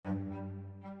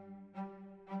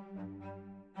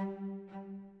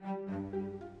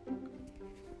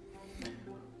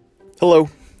Hello,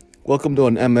 welcome to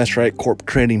an MS Right Corp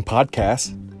Training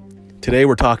podcast. Today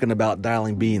we're talking about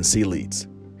dialing B and C leads.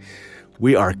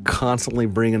 We are constantly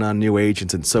bringing on new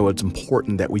agents, and so it's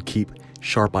important that we keep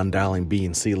sharp on dialing B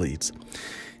and C leads.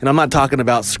 And I'm not talking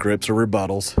about scripts or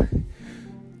rebuttals.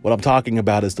 What I'm talking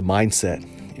about is the mindset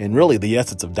and really the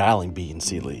essence of dialing B and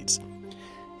C leads.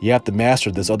 You have to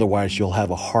master this, otherwise you'll have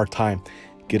a hard time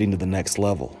getting to the next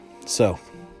level. So,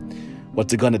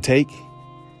 what's it going to take?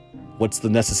 What's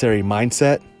the necessary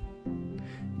mindset?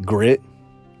 Grit,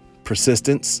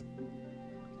 persistence,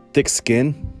 thick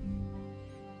skin,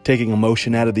 taking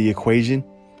emotion out of the equation,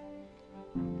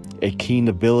 a keen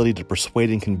ability to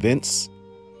persuade and convince.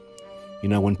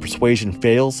 When persuasion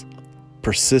fails,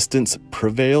 persistence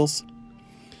prevails.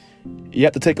 You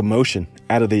have to take emotion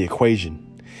out of the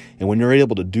equation. And when you're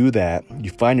able to do that, you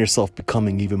find yourself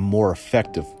becoming even more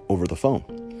effective over the phone.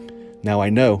 Now, I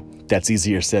know that's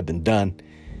easier said than done,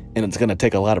 and it's going to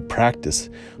take a lot of practice,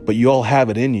 but you all have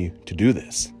it in you to do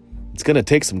this. It's going to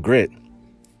take some grit.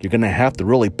 You're going to have to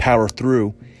really power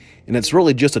through, and it's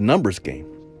really just a numbers game.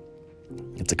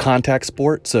 It's a contact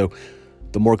sport, so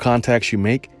the more contacts you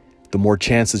make, the more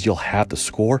chances you'll have to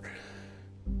score.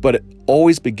 But it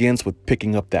always begins with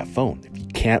picking up that phone. If you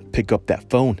can't pick up that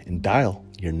phone and dial,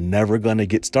 you're never going to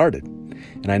get started.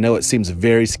 And I know it seems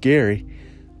very scary,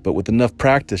 but with enough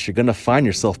practice, you're going to find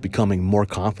yourself becoming more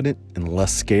confident and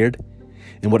less scared.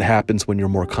 And what happens when you're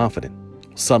more confident?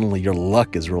 Suddenly your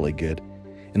luck is really good.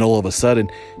 And all of a sudden,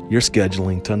 you're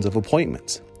scheduling tons of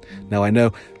appointments. Now, I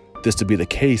know this to be the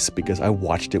case because I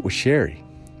watched it with Sherry.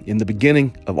 In the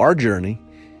beginning of our journey,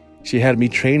 she had me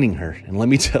training her. And let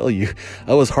me tell you,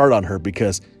 I was hard on her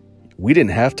because we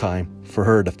didn't have time for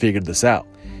her to figure this out.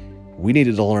 We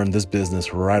needed to learn this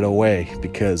business right away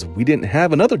because we didn't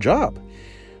have another job.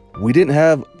 We didn't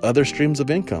have other streams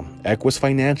of income. Equus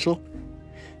Financial,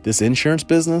 this insurance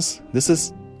business, this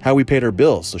is how we paid our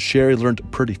bills. So Sherry learned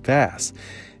pretty fast.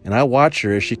 And I watched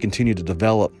her as she continued to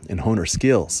develop and hone her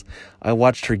skills. I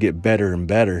watched her get better and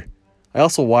better. I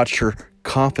also watched her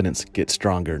confidence get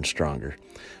stronger and stronger,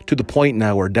 to the point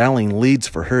now where dialing leads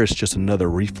for her is just another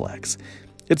reflex.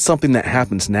 It's something that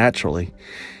happens naturally.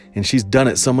 And she's done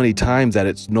it so many times that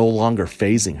it's no longer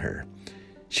fazing her.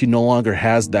 She no longer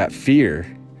has that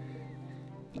fear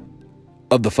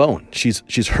of the phone.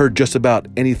 She's heard just about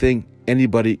anything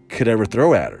anybody could ever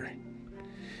throw at her.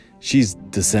 She's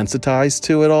desensitized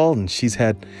to it all, and she's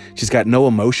got no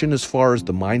emotion as far as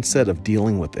the mindset of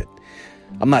dealing with it.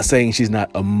 I'm not saying she's not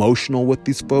emotional with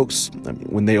these folks. I mean,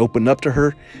 when they open up to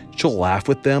her, she'll laugh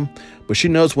with them, but she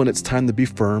knows when it's time to be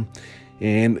firm,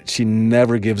 and she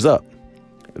never gives up.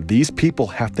 These people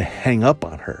have to hang up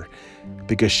on her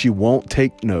because she won't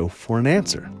take no for an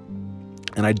answer.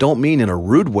 And I don't mean in a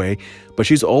rude way, but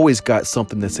she's always got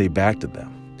something to say back to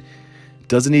them. It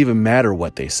doesn't even matter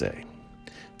what they say.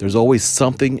 There's always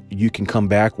something you can come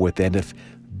back with. And if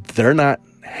they're not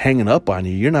hanging up on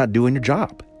you, you're not doing your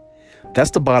job.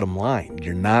 That's the bottom line.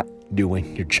 You're not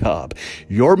doing your job.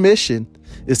 Your mission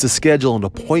is to schedule an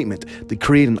appointment to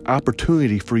create an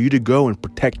opportunity for you to go and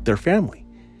protect their family.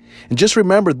 And just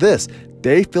remember this,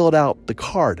 they filled out the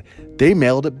card. They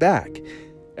mailed it back.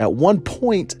 At one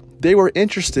point, they were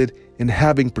interested in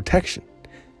having protection.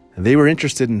 They were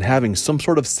interested in having some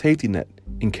sort of safety net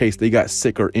in case they got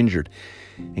sick or injured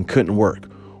and couldn't work.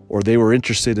 Or they were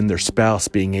interested in their spouse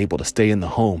being able to stay in the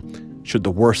home should the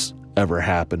worst ever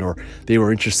happen. Or they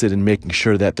were interested in making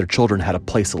sure that their children had a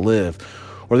place to live.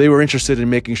 Or they were interested in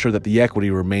making sure that the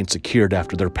equity remained secured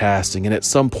after their passing. And at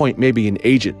some point, maybe an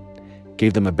agent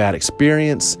gave them a bad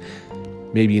experience.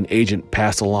 Maybe an agent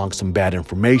passed along some bad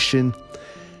information.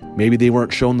 Maybe they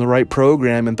weren't shown the right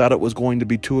program and thought it was going to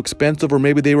be too expensive, or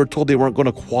maybe they were told they weren't going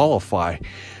to qualify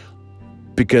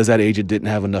because that agent didn't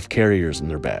have enough carriers in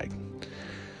their bag.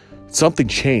 Something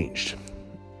changed.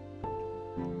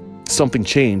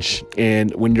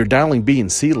 And when you're dialing B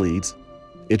and C leads,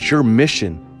 it's your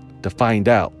mission to find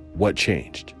out what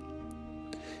changed.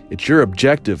 It's your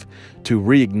objective to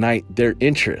reignite their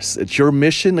interests. It's your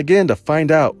mission, again, to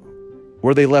find out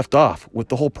where they left off with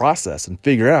the whole process and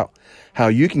figure out how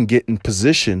you can get in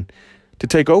position to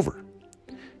take over.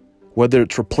 Whether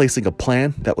it's replacing a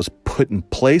plan that was put in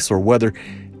place or whether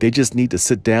they just need to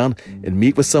sit down and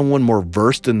meet with someone more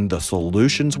versed in the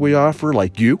solutions we offer,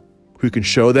 like you, who can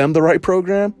show them the right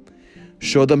program,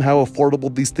 show them how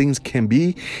affordable these things can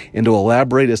be, and to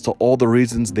elaborate as to all the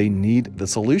reasons they need the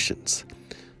solutions.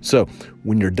 So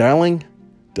when you're dialing,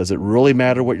 does it really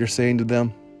matter what you're saying to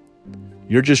them?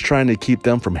 You're just trying to keep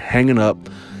them from hanging up,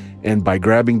 and by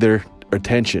grabbing their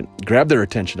attention,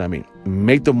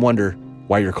 make them wonder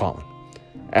why you're calling.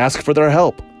 Ask for their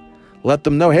help. Let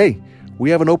them know, hey, we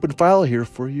have an open file here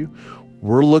for you.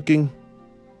 We're looking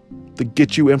to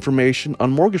get you information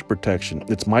on mortgage protection.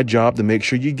 It's my job to make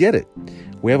sure you get it.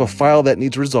 We have a file that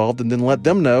needs resolved, and then let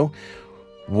them know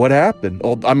what happened.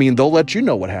 They'll let you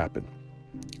know what happened.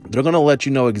 They're going to let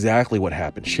you know exactly what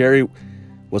happened. Sherry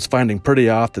was finding pretty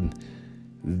often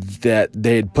that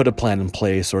they had put a plan in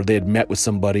place, or they had met with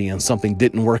somebody and something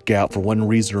didn't work out for one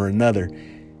reason or another.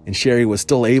 And Sherry was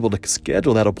still able to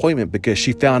schedule that appointment because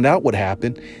she found out what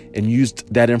happened and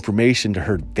used that information to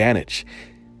her advantage.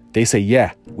 They say,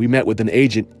 yeah, we met with an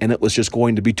agent and it was just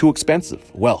going to be too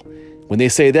expensive. Well, when they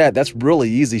say that, that's really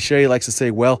easy. Sherry likes to say,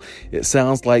 well, it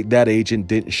sounds like that agent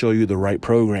didn't show you the right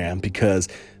program, because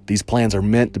these plans are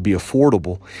meant to be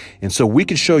affordable. And so we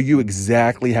can show you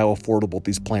exactly how affordable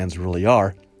these plans really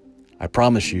are. I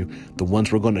promise you, the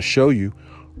ones we're going to show you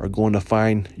you're going to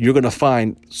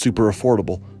find super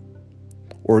affordable.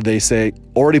 Or they say,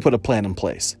 already put a plan in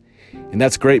place. And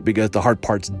that's great, because the hard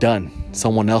part's done.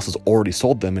 Someone else has already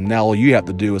sold them. And now all you have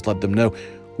to do is let them know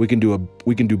we can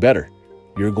do better.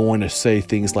 You're going to say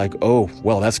things like, oh,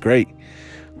 well, that's great.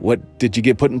 What did you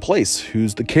get put in place?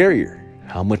 Who's the carrier?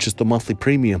 How much is the monthly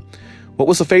premium? What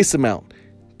was the face amount?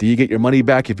 Do you get your money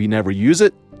back if you never use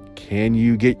it? Can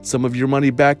you get some of your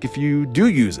money back if you do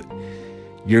use it?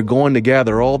 You're going to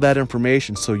gather all that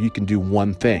information so you can do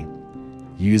one thing.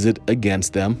 Use it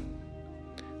against them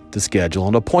to schedule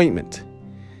an appointment.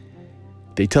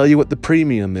 They tell you what the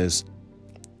premium is.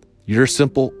 Your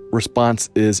simple response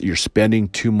is, you're spending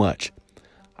too much.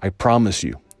 I promise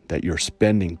you that you're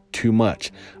spending too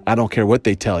much. I don't care what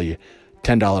they tell you.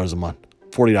 $10 a month,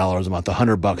 $40 a month,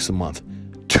 $100 a month,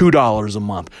 $2 a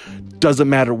month. Doesn't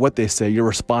matter what they say. Your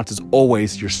response is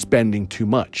always, you're spending too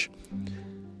much.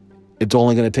 It's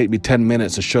only going to take me 10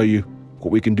 minutes to show you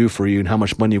what we can do for you and how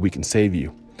much money we can save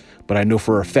you. But I know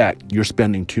for a fact you're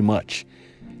spending too much.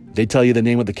 They tell you the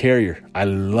name of the carrier. I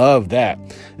love that,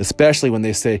 especially when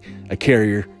they say a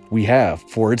carrier we have.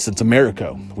 For instance,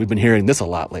 Americo. We've been hearing this a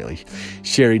lot lately.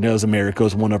 Sherry knows Americo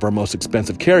is one of our most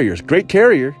expensive carriers. Great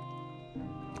carrier.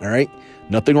 All right.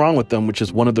 Nothing wrong with them, which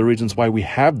is one of the reasons why we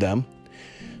have them.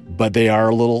 But they are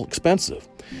a little expensive.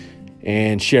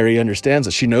 And Sherry understands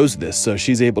that. She knows this. So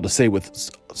she's able to say with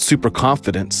super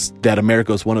confidence that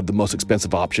Americo is one of the most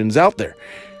expensive options out there.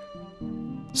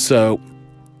 So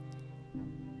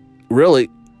really,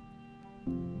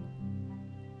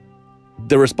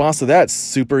 the response to that's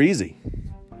super easy.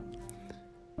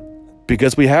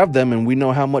 Because we have them and we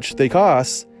know how much they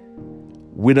cost,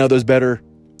 we know there's better,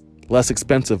 less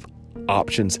expensive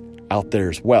options out there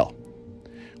as well.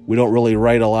 We don't really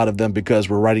write a lot of them because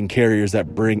we're writing carriers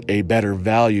that bring a better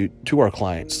value to our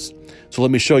clients. So let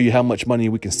me show you how much money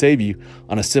we can save you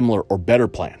on a similar or better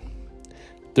plan.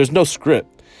 There's no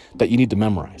script that you need to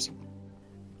memorize.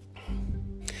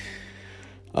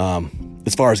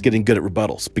 As far as getting good at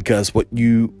rebuttals, because what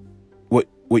you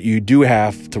do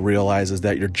have to realize is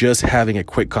that you're just having a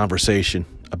quick conversation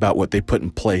about what they put in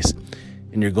place,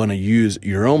 and you're going to use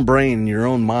your own brain and your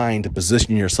own mind to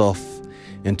position yourself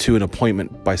into an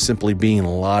appointment by simply being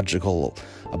logical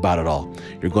about it all.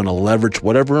 You're going to leverage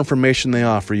whatever information they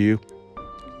offer you.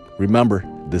 Remember,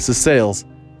 this is sales.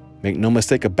 Make no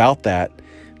mistake about that.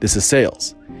 This is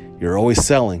sales. You're always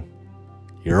selling.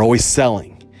 You're always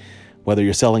selling. Whether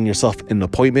you're selling yourself in an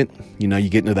appointment, you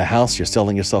get into the house, you're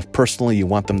selling yourself personally. You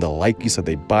want them to like you so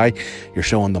they buy. You're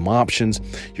showing them options.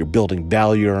 You're building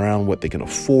value around what they can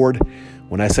afford.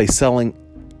 When I say selling,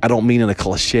 I don't mean in a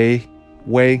cliche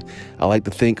way. I like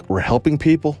to think we're helping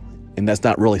people, and that's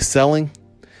not really selling.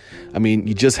 I mean,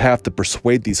 you just have to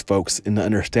persuade these folks into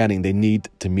understanding they need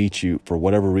to meet you for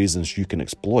whatever reasons you can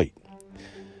exploit.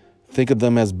 Think of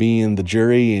them as being the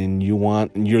jury, and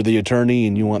you're the attorney,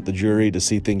 and you want the jury to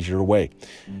see things your way.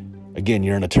 Again,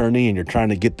 you're an attorney and you're trying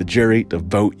to get the jury to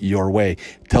vote your way.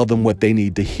 Tell them what they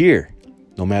need to hear.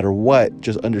 No matter what,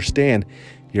 just understand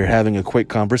you're having a quick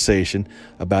conversation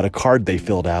about a card they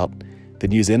filled out.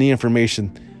 Then use any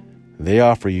information they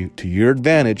offer you to your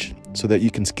advantage so that you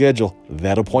can schedule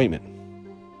that appointment.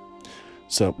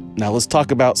 So now let's talk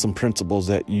about some principles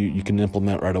that you can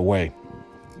implement right away.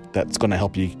 That's going to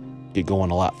help you get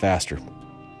going a lot faster.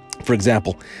 For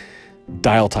example,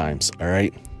 dial times, all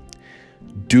right?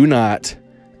 Do not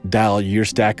dial your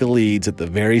stack of leads at the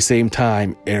very same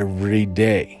time every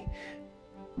day.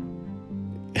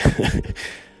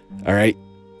 All right?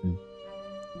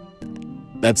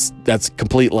 That's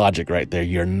complete logic right there.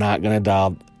 You're not going to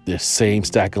dial the same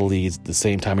stack of leads at the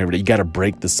same time every day. You got to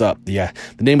break this up. Yeah,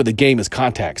 the name of the game is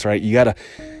contacts, right? You got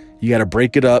You got to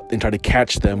break it up and try to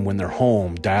catch them when they're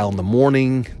home. Dial in the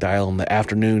morning, dial in the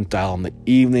afternoon, dial in the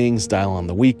evenings, dial on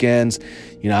the weekends.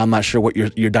 I'm not sure what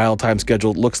your dial time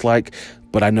schedule looks like,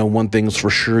 but I know one thing's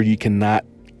for sure: you cannot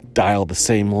dial the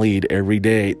same lead every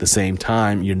day at the same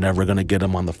time. You're never going to get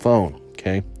them on the phone.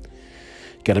 Okay,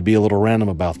 got to be a little random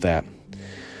about that.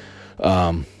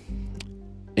 And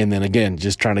then again,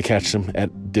 just trying to catch them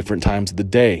at different times of the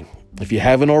day. If you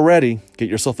haven't already, get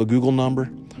yourself a Google number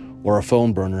or a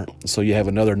phone burner so you have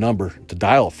another number to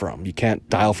dial from. You can't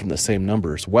dial from the same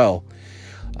number as well.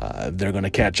 They're going to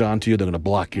catch on to you. They're going to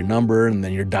block your number, and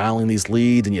then you're dialing these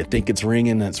leads and you think it's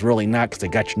ringing and it's really not because they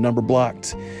got your number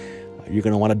blocked. You're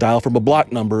going to want to dial from a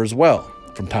blocked number as well.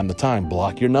 From time to time,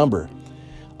 block your number.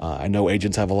 I know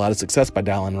agents have a lot of success by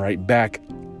dialing right back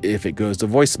if it goes to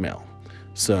voicemail.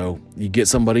 So you get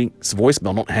somebody's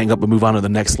voicemail, don't hang up and move on to the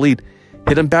next lead.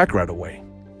 Hit them back right away.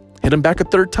 Hit them back a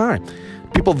third time.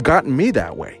 People have gotten me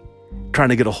that way, trying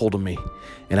to get a hold of me,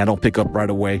 and I don't pick up right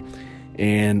away,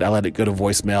 and I let it go to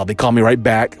voicemail. They call me right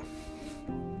back.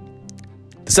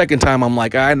 The second time, I'm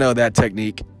like, I know that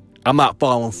technique. I'm not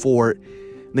falling for it.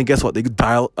 And then guess what? They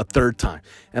dial a third time,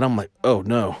 and I'm like, oh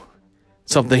no,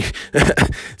 something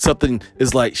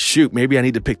is like, shoot, maybe I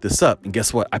need to pick this up. And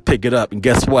guess what? I pick it up, and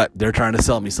guess what? They're trying to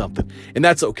sell me something, and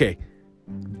that's okay.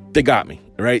 They got me,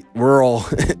 right? We're all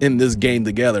in this game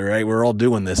together, right? We're all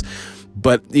doing this.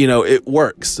 But, it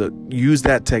works. So use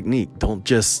that technique. Don't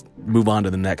just move on to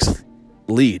the next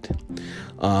lead.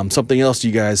 Something else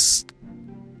you guys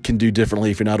can do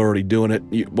differently if you're not already doing it.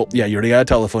 You already got a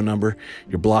telephone number.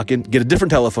 You're blocking. Get a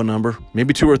different telephone number,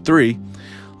 maybe 2 or 3.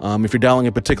 If you're dialing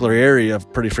a particular area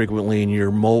pretty frequently and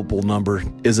your mobile number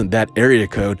isn't that area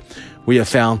code, we have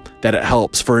found that it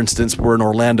helps. For instance, we're in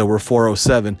Orlando. We're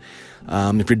 407.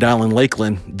 If you're dialing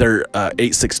Lakeland, they're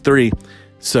 863.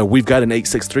 So we've got an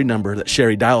 863 number that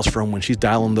Sherry dials from. When she's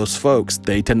dialing those folks,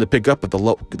 they tend to pick up if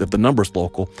the number's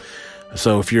local.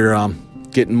 So if you're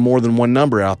getting more than one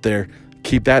number out there,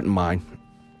 keep that in mind.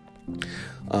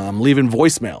 Leaving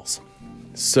voicemails.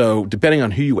 So depending on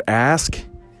who you ask,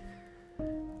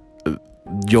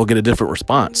 you'll get a different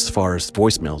response as far as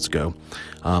voicemails go.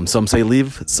 Some say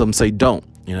leave, some say don't.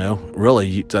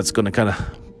 Really, that's going to kind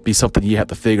of be something you have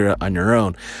to figure out on your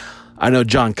own. I know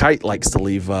John Kite likes to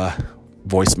leave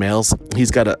voicemails.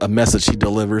 He's got a message he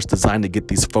delivers designed to get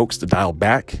these folks to dial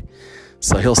back.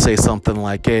 So he'll say something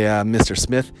like, hey, Mr.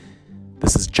 Smith,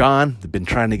 this is John. I've been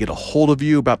trying to get a hold of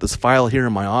you about this file here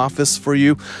in my office for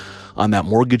you on that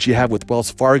mortgage you have with Wells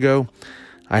Fargo.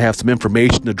 I have some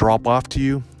information to drop off to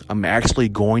you. I'm actually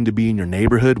going to be in your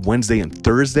neighborhood Wednesday and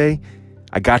Thursday.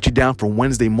 I got you down for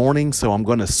Wednesday morning, so I'm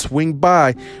going to swing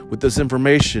by with this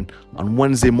information on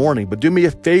Wednesday morning. But do me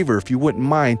a favor, if you wouldn't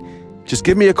mind, just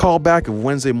give me a call back if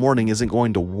Wednesday morning isn't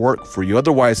going to work for you.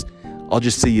 Otherwise, I'll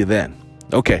just see you then.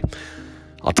 Okay,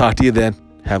 I'll talk to you then.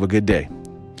 Have a good day.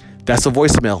 That's a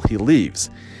voicemail he leaves.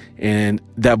 And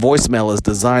that voicemail is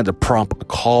designed to prompt a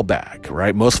callback,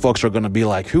 right? Most folks are going to be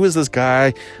like, who is this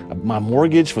guy? My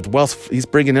mortgage with Wells, he's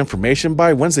bringing information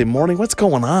by Wednesday morning. What's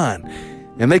going on?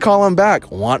 And they call him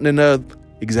back wanting to know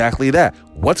exactly that.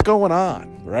 What's going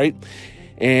on, right?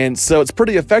 And so it's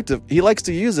pretty effective. He likes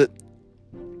to use it.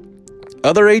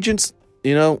 Other agents,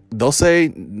 they'll say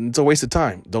it's a waste of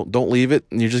time. Don't leave it.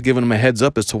 And you're just giving them a heads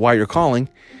up as to why you're calling.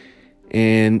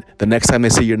 And the next time they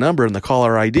see your number and the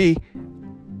caller ID,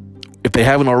 if they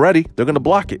haven't already, they're going to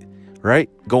block it, right?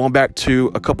 Going back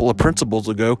to a couple of principles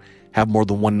ago, have more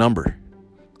than one number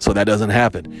so that doesn't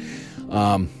happen.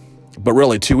 But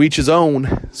really, to each his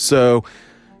own. So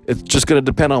it's just going to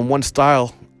depend on one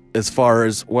style as far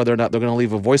as whether or not they're going to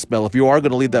leave a voicemail. If you are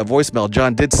going to leave that voicemail,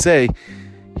 John did say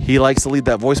he likes to leave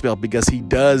that voicemail because he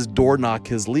does door knock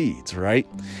his leads, right?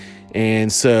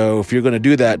 And so if you're going to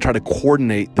do that, try to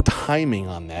coordinate the timing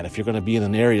on that. If you're going to be in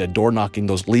an area door knocking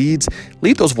those leads,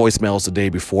 leave those voicemails the day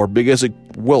before because it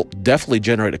will definitely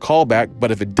generate a callback.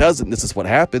 But if it doesn't, this is what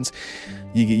happens.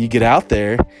 You get out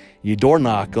there, you door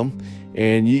knock them,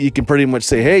 and you can pretty much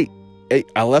say, hey,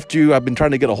 I left you. I've been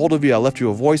trying to get a hold of you. I left you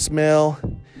a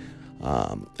voicemail.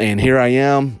 And here I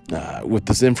am with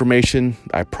this information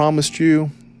I promised you.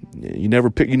 You never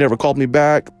called me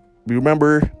back. You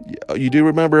remember? You do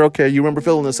remember? Okay, you remember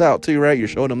filling this out too, right? You're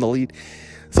showing them the lead.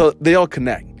 So they all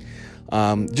connect.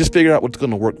 Just figure out what's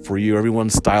going to work for you.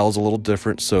 Everyone's style is a little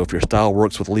different. So if your style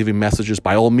works with leaving messages,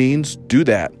 by all means, do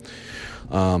that.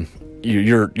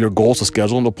 Your goal is to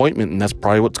schedule an appointment, and that's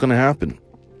probably what's going to happen.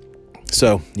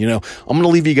 So, I'm going to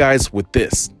leave you guys with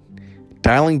this.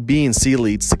 Dialing B and C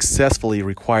leads successfully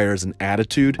requires an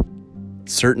attitude,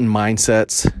 certain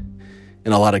mindsets,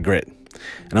 and a lot of grit.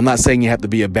 And I'm not saying you have to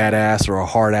be a badass or a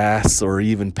hard ass or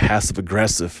even passive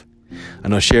aggressive. I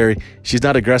know Sherry, she's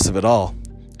not aggressive at all.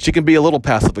 She can be a little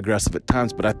passive aggressive at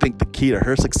times, but I think the key to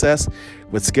her success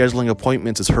with scheduling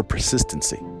appointments is her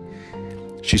persistency.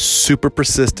 She's super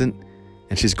persistent,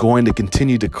 and she's going to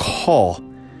continue to call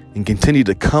and continue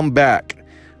to come back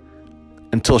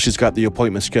until she's got the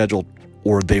appointment scheduled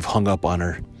or they've hung up on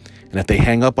her. And if they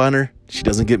hang up on her, she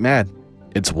doesn't get mad.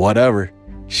 It's whatever.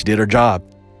 She did her job.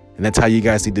 And that's how you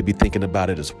guys need to be thinking about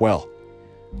it as well.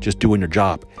 Just doing your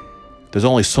job. There's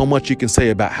only so much you can say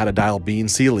about how to dial B and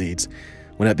C leads,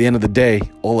 when at the end of the day,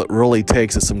 all it really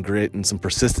takes is some grit and some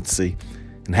persistency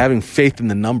and having faith in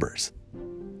the numbers.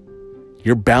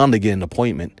 You're bound to get an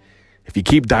appointment. If you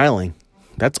keep dialing,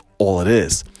 that's all it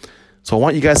is. So I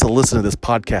want you guys to listen to this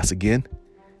podcast again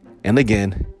and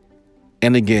again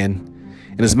and again,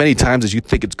 and as many times as you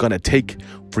think it's going to take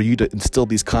for you to instill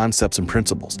these concepts and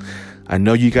principles. I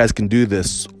know you guys can do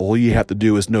this. All you have to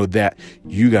do is know that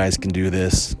you guys can do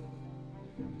this,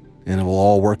 and it will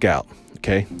all work out.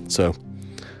 Okay? So,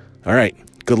 all right.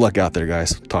 Good luck out there,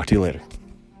 guys. Talk to you later.